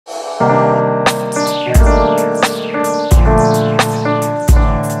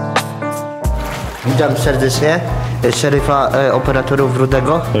Witam serdecznie szeryfa operatorów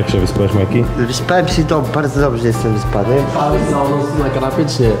Rudego. Jak się wyspałeś, Majki? Wyspałem się bardzo dobrze, jestem wyspany. Ale no, na kanapie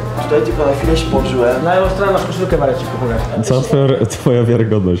czy nie? Tutaj tylko na chwilę się położyłem. Na lewą stronę masz koszulkę, Barecik, pokaż. Co twoja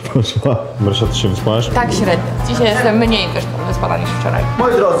wiarygodność poszła? Marsza, ty się wyspałaś? Tak średnio. Dzisiaj jestem mniej wyspana niż wczoraj.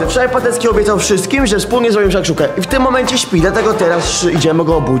 Moi drodzy, wczoraj Patecki obiecał wszystkim, że wspólnie zrobimy shakshukę. I w tym momencie śpi, dlatego teraz idziemy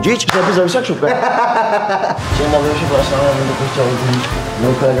go obudzić, żeby zrobić shakshukę. Dzień dobry, przepraszam, ja będę chciał obudzić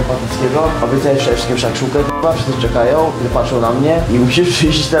mojego kolegę Pateckiego. Obiecałem przede wszystkim shakshukę, wszyscy czekają, patrzą na mnie i musisz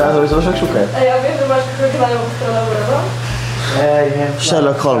przyjść teraz zrobić tą shakshukę. Ej, ja wiem, że masz kanału stronowego. Ej, nie.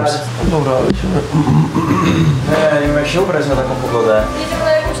 Sherlock Holmes. Dobra. Ej, jak się ubrać na taką pogodę? Jedziemy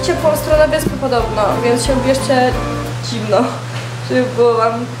na jakąś ciepłą stronę wyspy podobno, więc się ubierzcie zimno, żeby było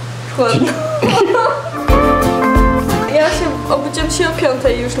wam chłodno. Ja się obudziłam dzisiaj o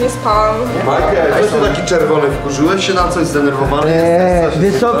 5:00 i już nie spałam. Michael, co ty taki czerwony? Wkurzyłeś się na coś? Zdenerwowany?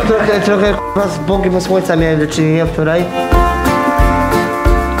 Wiesz co, trochę z Bogiem słońca miałem do czynienia wczoraj.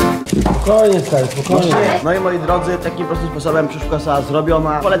 Spokojnie, stary, spokojnie. No i moi drodzy, takim prostym sposobem przeszukła została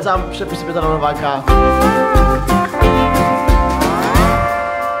zrobiona. Polecam przepisy Piotra Nowaka.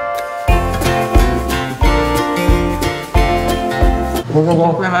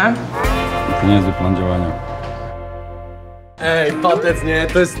 Dziękujemy. To nie jest plan działania. Ej, Patec, nie?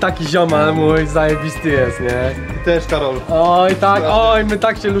 To jest taki ziomal mój, zajebisty jest, nie? Ty też, Karol. Oj, tak, oj, my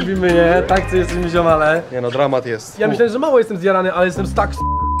tak się lubimy, nie? Tak, co jesteśmy ziomale. Nie no, dramat jest. Ja myślałem, że mało jestem zjarany, ale jestem tak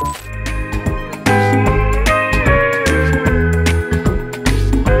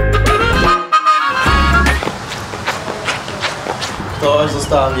Ktoś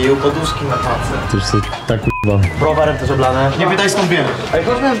zostawił poduszki na pace. To już sobie tak k***wa. Browarem też oblane. Nie pytaj skąd wiem. Ej,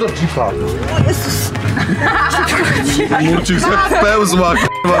 chodźmy już do Jeepa. O Jezus. Murczyk jak pełzła,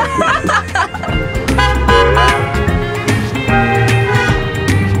 k***wa.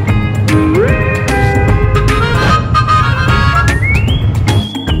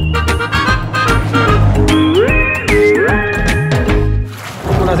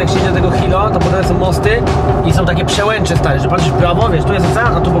 jak się idzie do tego Hilo, to potem są mosty i są takie przełęcze, stare, że patrzysz w prawo, wiesz, tu jest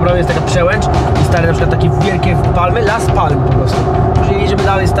ocean, a tu po prawo jest taka przełęcz i stare, na przykład takie wielkie palmy, las palm po prostu. Później jedziemy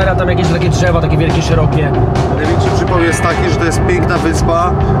dalej, stare, a tam jakieś takie drzewa, takie wielkie, szerokie. Największy przypał jest taki, że to jest piękna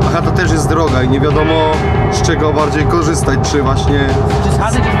wyspa, a chata też jest droga i nie wiadomo z czego bardziej korzystać, czy właśnie... Czy z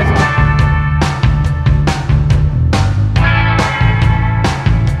chaty, czy z...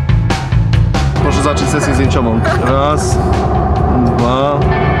 Proszę zacząć sesję zdjęciową. Raz, dwa,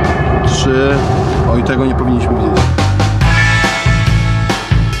 trzy. Oj, tego nie powinniśmy widzieć.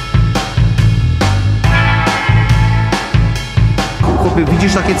 Chłopie,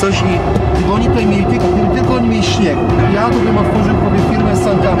 widzisz takie coś i gdyby oni tutaj mieli, tylko oni mieli śnieg. Ja tu bym otworzył sobie firmę z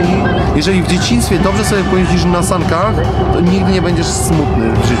sankami. Jeżeli w dzieciństwie dobrze sobie pojeździsz na sankach, to nigdy nie będziesz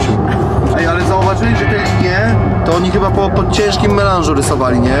smutny w życiu. Ej, ale zauważyli, że te linie, to oni chyba po ciężkim melanżu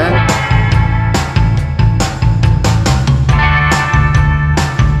rysowali, nie?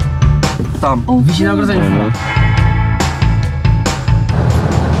 Tam. Wisi na ogrodzeniu.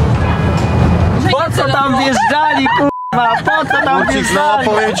 Po co tam wjeżdżali, kurwa? Po co tam wjeżdżali?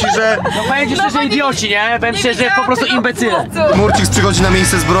 No, powiem ci, że... No powiem ci, że idioci, nie? Powiem ci, że po prostu imbecyle. Murcik przychodzi na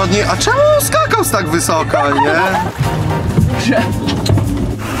miejsce zbrodni, a czemu skakał z tak wysoka, nie?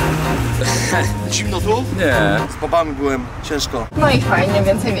 Zimno tu? Nie. Z babami byłem, ciężko. No i fajnie,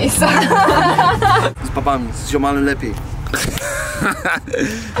 więcej miejsca. Z babami, z ziomalem lepiej.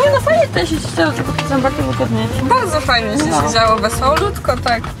 Nie no fajnie też się siedziało, tylko są bardzo wygodnie. Bardzo fajnie się siedziało, wesołutko,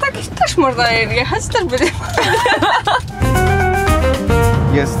 tak. Tak też można jechać, też będzie.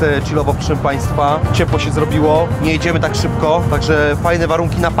 Jest chillowo, proszę Państwa, ciepło się zrobiło, nie jedziemy tak szybko, także fajne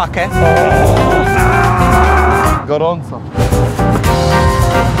warunki na pakę. Gorąco.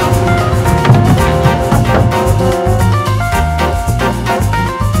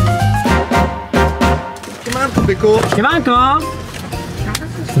 Siemanko, byku. Siemanko!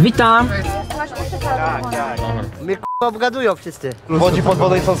 Witam! Mnie k***a obgadują wszyscy. W Łodzi pod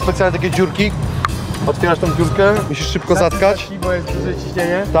wodą są specjalne takie dziurki. Otwierasz tą dziurkę, musisz szybko zatkać. Bo jest duże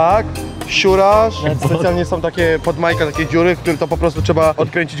ciśnienie. Tak, siurasz. Specjalnie są takie pod majka, takie dziury, w którym to po prostu trzeba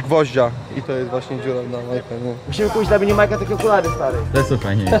odkręcić gwoździa. I to jest właśnie dziura na majkę, nie? Musimy kupić dla minimajka takie okulary, stary. To jest to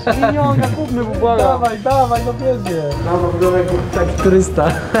fajnie. Pieniądze, kupmy, bo błagam. Dawaj, no bierdzie. Wygląda jak taki turysta.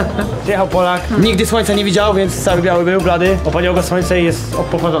 Przyjechał Polak. Nigdy słońca nie widział, więc cały biały był, blady. Opaliło go słońce i jest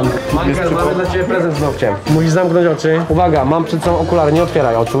poparzony. Michael, mamy dla ciebie prezent z nowciem. Musisz zamknąć oczy. Uwaga, mam przed sobą okulary, nie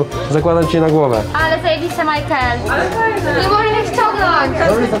otwieraj oczu. Zakładam cię na głowę. Ale zajebiste, Michael. Ale fajne. Nie możesz ich ściągnąć.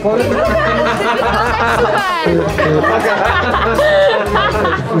 Super.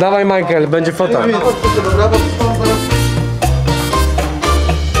 Dawaj, Michael, będzie fota. You're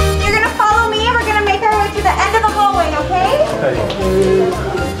gonna follow me and we're gonna make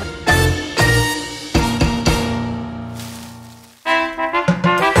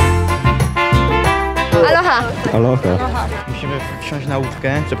Aloha. Aloha. Musimy wsiąść na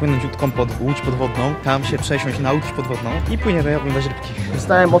łódkę, przepłynąć łódką pod łódź podwodną, tam się przesiąść na łódź podwodną i płyniemy oglądać rybki.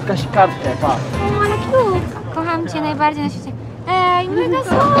 Dostałem od Kasi kartkę, pa. O, ale cute. Kocham cię najbardziej na świecie. Ej, mega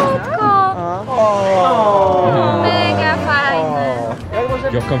słodko. Mega fajne.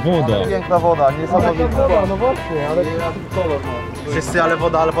 Jaka woda. Piękna woda, niesamowita. No właśnie, ale kolor. Wszyscy, ale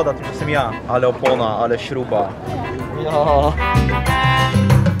woda, tymczasem ja. Ale opona, ale śruba. Jo.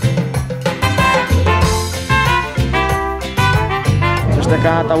 Też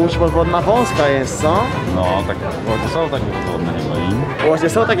taka ta łódź podwodna wąska jest, co? No, tak, wodzie są takie podwodne chyba i... Właśnie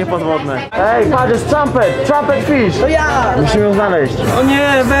są takie podwodne. Ej, patrz, jest trumpet fish! To ja! Musimy ją znaleźć. O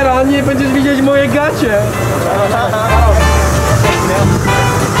nie, Vera, nie będziesz widzieć moje gacie.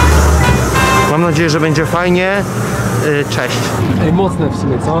 Mam nadzieję, że będzie fajnie. Cześć. Ej, mocne w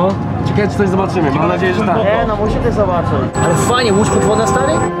sumie, co? Ciekawe, czy coś zobaczymy. Mam nadzieję, że tak. Nie, no musimy zobaczyć. Ale fajnie, łódź podwodna,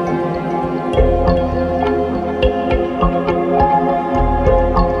 stary?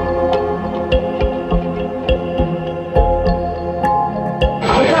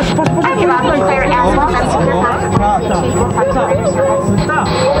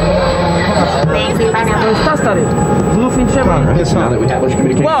 To jest ta, stary. Bluefin trzeba.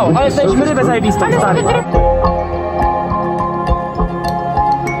 Wow, ale znaleźliśmy rybę zajebistą, stary.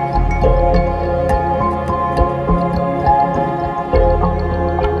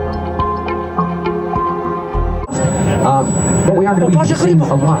 But we are going to be seeing a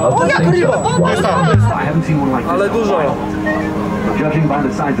lot of the things. I haven't seen one like this. Ale dużo. But judging by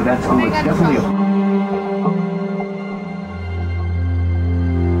the size of that school, it's definitely a...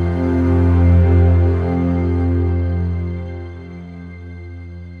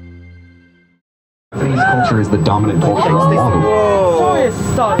 Japanese culture is the dominant culture in the world. To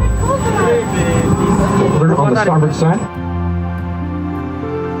jest stary. We're on the starboard side.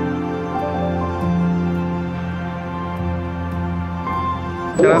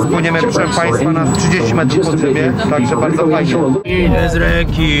 Teraz płyniemy, proszę Państwa, na 30 metrów pod ziemię, także bardzo fajnie. Idę z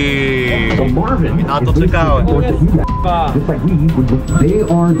ręki. Na to czekałem. Just like they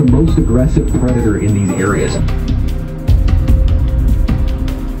are the most aggressive predator in these areas.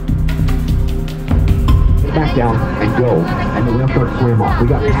 Back down and go, and the whale shark swam off. We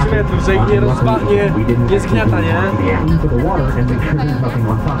got 30 metrów, że ich nie rozpadnie, nie zgniata, nie? into the water and make sure there's nothing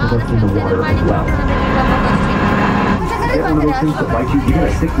on top of us in the water as well. Get one of those things that bite you. You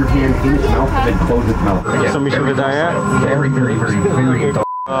gotta stick your hand in its mouth and then close its mouth. Co mi się wydaje? Very, very, very, very.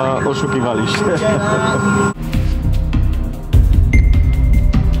 Oszukiwaliście.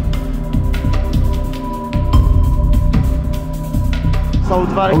 Są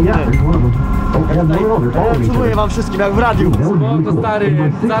dwa Oh rekiny. yeah, there's one of them. Oh, no, they're following each Czuję other. wam wszystkim jak w radiu. To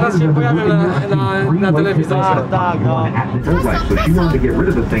stary, zaraz się pojawią na telewizji. Tak, no. So she wanted to get rid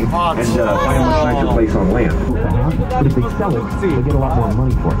of the thing and find a much nicer place on land. But if they sell it, they get a lot more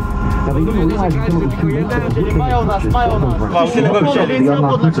money for it. Now they didn't realize until it was too late that the good thing Mają nas. They Więcej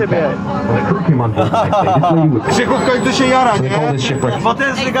dla ciebie. When the crew came on board, they said, this lady was... Krzychu w końcu się jara, So they call this shipwreck.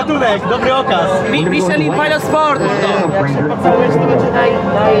 Potężny gatunek, dobry okaz. Michelin Pilot Sport! Stay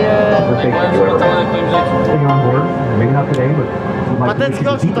on board. Maybe not today, but we'd like to wish you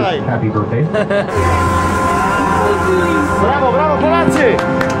Patecko tutaj. happy birthday. Brawo, brawo Polacy!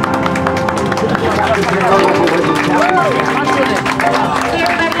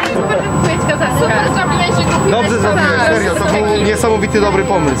 Dobrze zrobiłeś, serio, to był niesamowity dobry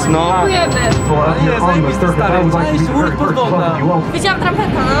pomysł, no. Łódź podwodna. Widziałam trampeta,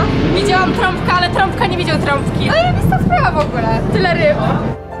 no. Widziałam trąbkę, ale trąbka nie widział trąbki. Ale jest ta sprawa w ogóle. Tyle ryb.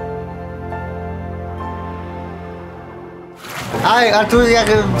 Aj, a tu jak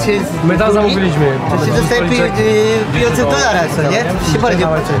się... My tam zamówiliśmy. To się dostaje pieniądze w dolarach, co nie? To się bardziej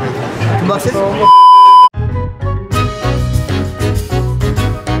opłaca. Tu ma wszystko?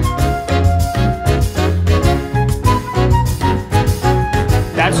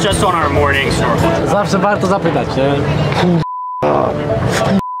 That's just on our morning snorkel. Zawsze warto zapytać, nie?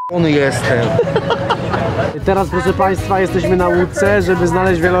 On jestem. Teraz, proszę Państwa, jesteśmy na łódce, żeby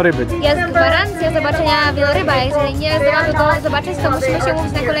znaleźć wieloryby. Jest gwarancja zobaczenia wieloryba. Jeżeli nie zdołamy go zobaczyć, to musimy się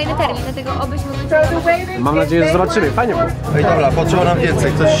umówić na kolejny termin. Dlatego obyśmy wrócili. Mam nadzieję, że zobaczymy. Fajnie było. Ej, dobra, potrzeba nam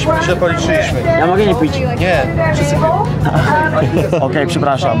więcej, coś źle policzyliśmy. Ja mogę nie pić. Nie, wszyscy Okej,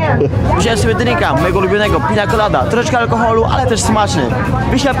 przepraszam. Wziąłem sobie drinka, mojego ulubionego, pina colada. Troszeczkę alkoholu, ale też smaczny.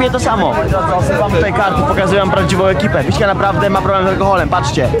 Wiśnia pije to samo. Mam tutaj karty, pokazuję wam prawdziwą ekipę. Wiśnia naprawdę ma problem z alkoholem,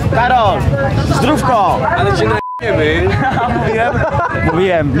 patrzcie. Karol, zdrówko! Ale cię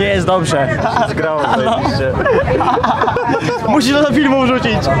Mówiłem, nie jest dobrze. Zgrało zajebiście. Musisz to do filmu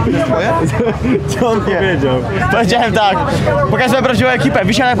wrzucić. Co on powiedział? Powiedziałem tak, pokażę prawdziwą ekipę.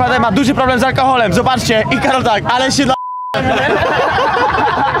 Wisia naprawdę ma duży problem z alkoholem. Zobaczcie. I Karol tak, ale się dla...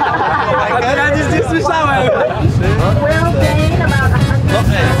 Ja nic nie słyszałem.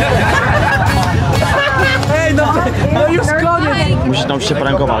 Ej, no już koniec. Musisz nauczyć się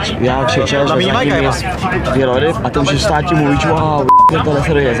prankować. Ja krzyczę, że za nim jest wieloryb, a ty musisz stać i mówić wow, pierdolę,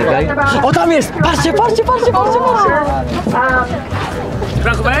 serio jest, okej? O, tam jest! Patrzcie!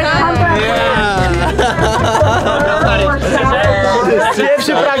 Prankowałeś?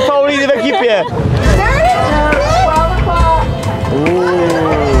 Pierwszy prank Pauliny w ekipie!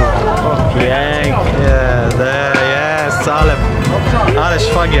 Pięknie, jest, ale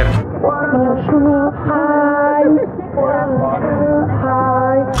szwagier.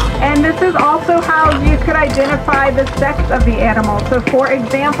 And this is also how you could identify the sex of the animal. So for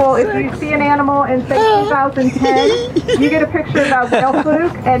example, if you see an animal in say 2010, you get a picture of that whale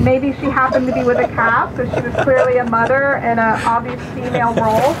fluke and maybe she happened to be with a calf, so she was clearly a mother in an obvious female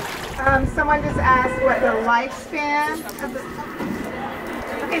role. Someone just asked what the lifespan of the...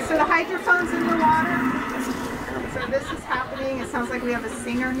 Okay, so the hydrophone's in the water. So this is happening. It sounds like we have a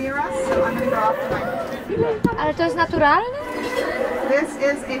singer near us, so I'm going to go off the mic. Ale to jest naturalne? This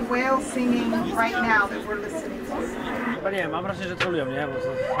is a whale singing right now that we're listening to. Chyba nie, mam wrażenie, że trolują, nie? Bo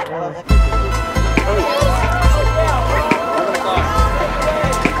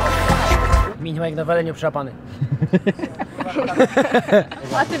Minimum jak na waleniu przyłapany.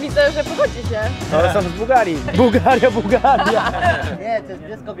 A ty widzę, że pochodzicie. No, są z Bułgarii. Bułgaria. Nie, to jest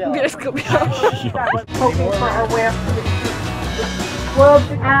Bielsko-Biała. Bielsko-Biała. Hoping for our whale.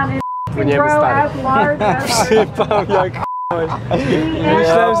 Will grow as large as Sypał jak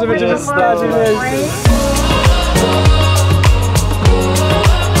myślałem, że będziemy stać w miejscu.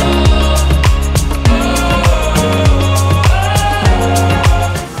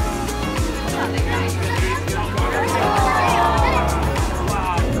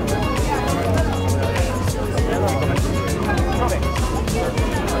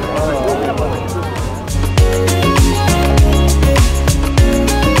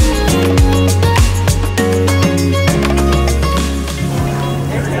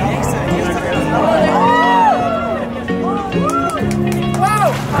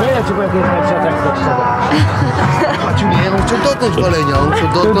 Maciu, nie, on chciał dotknąć walenia, on chciał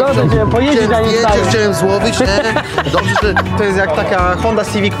dotknąć. Pojeździć na nim stanie. Chciałem złowić, nie? Dobrze, że... To jest jak taka Honda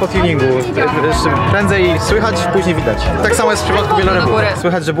Civic po tuningu. Prędzej słychać, później widać. Tak samo jest w przypadku wielorybu.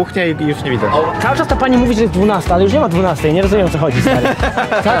 Słychać, że buchnie i już nie widać. Cały czas ta pani mówi, że jest 12, ale już nie ma 12, nie rozumiem o co chodzi, stary.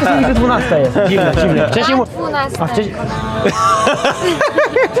 Cały czas mówi, że 12 jest. Dziwne. Wcześniej mu... 12. A wcześniej...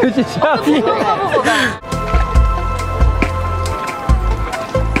 To dzieciaki.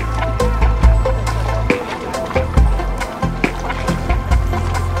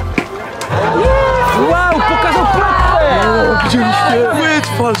 Wow, pokazał płetwę! Widzieliście?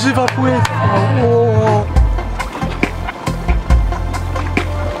 Płetwa, żywa płetwa!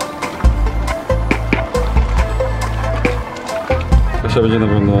 Kasia będzie na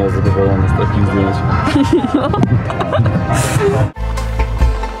pewno zadowolona z takich zdjęć.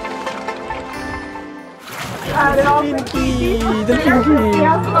 Delfinki!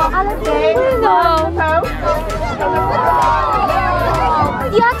 Ale płyną!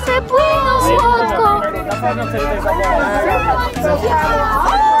 Jak sobie płyną słodko!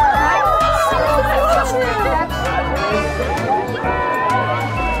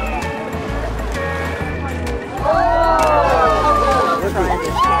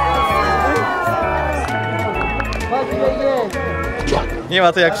 Nie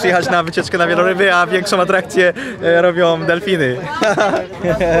ma to jak przyjechać na wycieczkę na wieloryby, a większą atrakcję robią delfiny.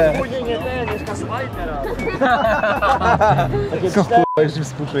 Już im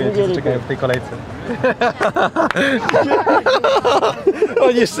współczuję, ci czekają w tej kolejce.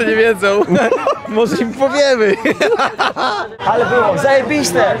 Oni jeszcze nie wiedzą. Może im powiemy. Ale było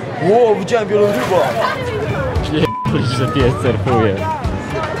zajebiste! Wow, widziałem wieloryba! Nie, że pies surfuje.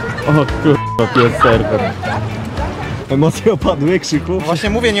 O kurwa, pies surfer. Emocje opadły, Krzyku? Właśnie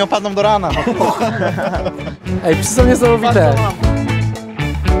mówię, nie opadną do rana. Ej, psy są niesamowite!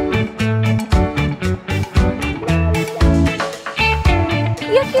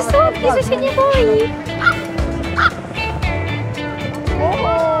 Jaki słodki, że się nie boi!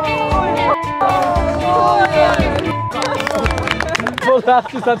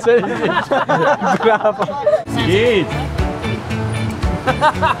 Polacy zaczęli mieć brawo! Git!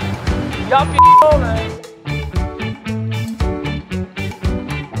 Ja p***olę!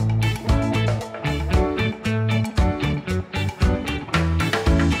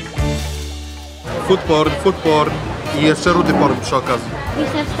 food porn i jeszcze rudy porn przy okazji.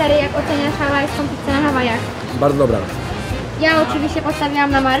 Wiśnia 4, jak oceniasz hawajską pizzę na Hawajach? Bardzo dobra. Ja oczywiście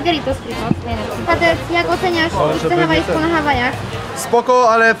postawiłam na Margaritos Fritos. Patec, jak oceniasz pizzę hawajską na Hawajach? Spoko,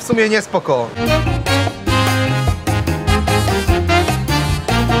 ale w sumie nie spoko.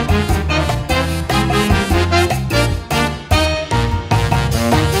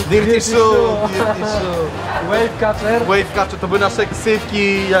 Dirty shoe. Wave catcher. Wave catcher to były nasze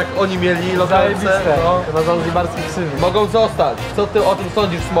ksywki, jak oni mieli lokalce. No, na zanzibarskie ksywy. Mogą zostać. Co ty o tym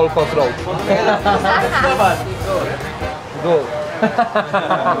sądzisz, Small Cockroach? Good.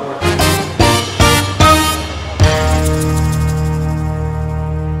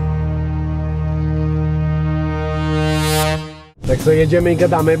 Tak sobie jedziemy i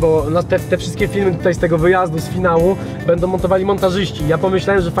gadamy, bo te wszystkie filmy tutaj z tego wyjazdu, z finału będą montowali montażyści. Ja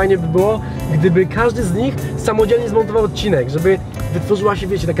pomyślałem, że fajnie by było, gdyby każdy z nich samodzielnie zmontował odcinek, żeby wytworzyła się,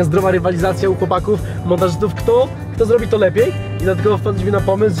 wiecie, taka zdrowa rywalizacja u chłopaków, montażystów, kto zrobi to lepiej. I dlatego wpadliśmy na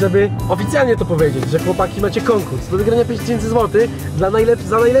pomysł, żeby oficjalnie to powiedzieć, że chłopaki macie konkurs do wygrania 5000 zł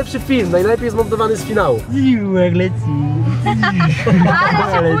za najlepszy film, najlepiej zmontowany z finału. Jak leci.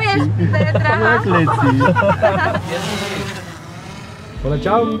 Ale się bujesz, Petra. Jak leci.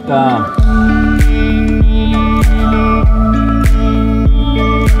 Poleciał? Tak.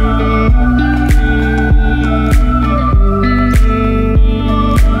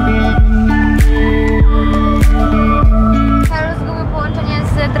 Karol zgubił połączenie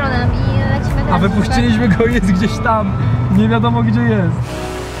z dronem i lecimy teraz. A wypuściliśmy go, jest gdzieś tam. Nie wiadomo gdzie jest.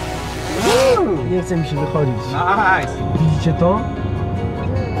 Nie chce mi się wychodzić. Nice. Widzicie to?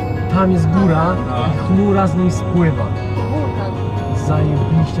 Tam jest góra i chmura z niej spływa.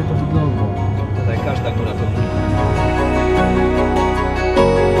 Zajebiście to wygląda. Tutaj każda góra to